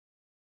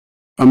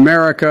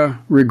America,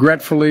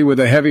 regretfully, with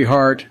a heavy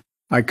heart,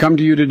 I come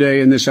to you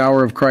today in this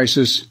hour of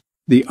crisis.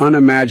 The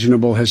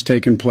unimaginable has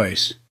taken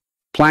place.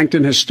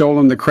 Plankton has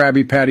stolen the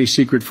Krabby Patty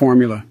secret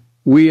formula.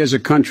 We as a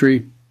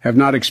country have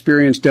not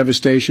experienced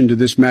devastation to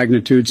this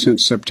magnitude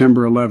since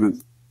September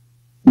 11th.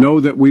 Know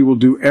that we will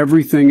do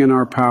everything in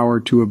our power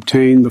to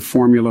obtain the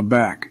formula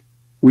back.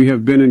 We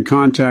have been in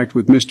contact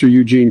with Mr.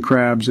 Eugene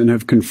Krabs and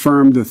have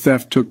confirmed the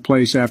theft took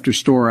place after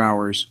store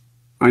hours.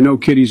 I know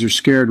kiddies are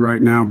scared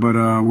right now, but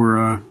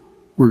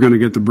we're going to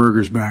get the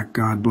burgers back.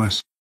 God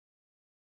bless.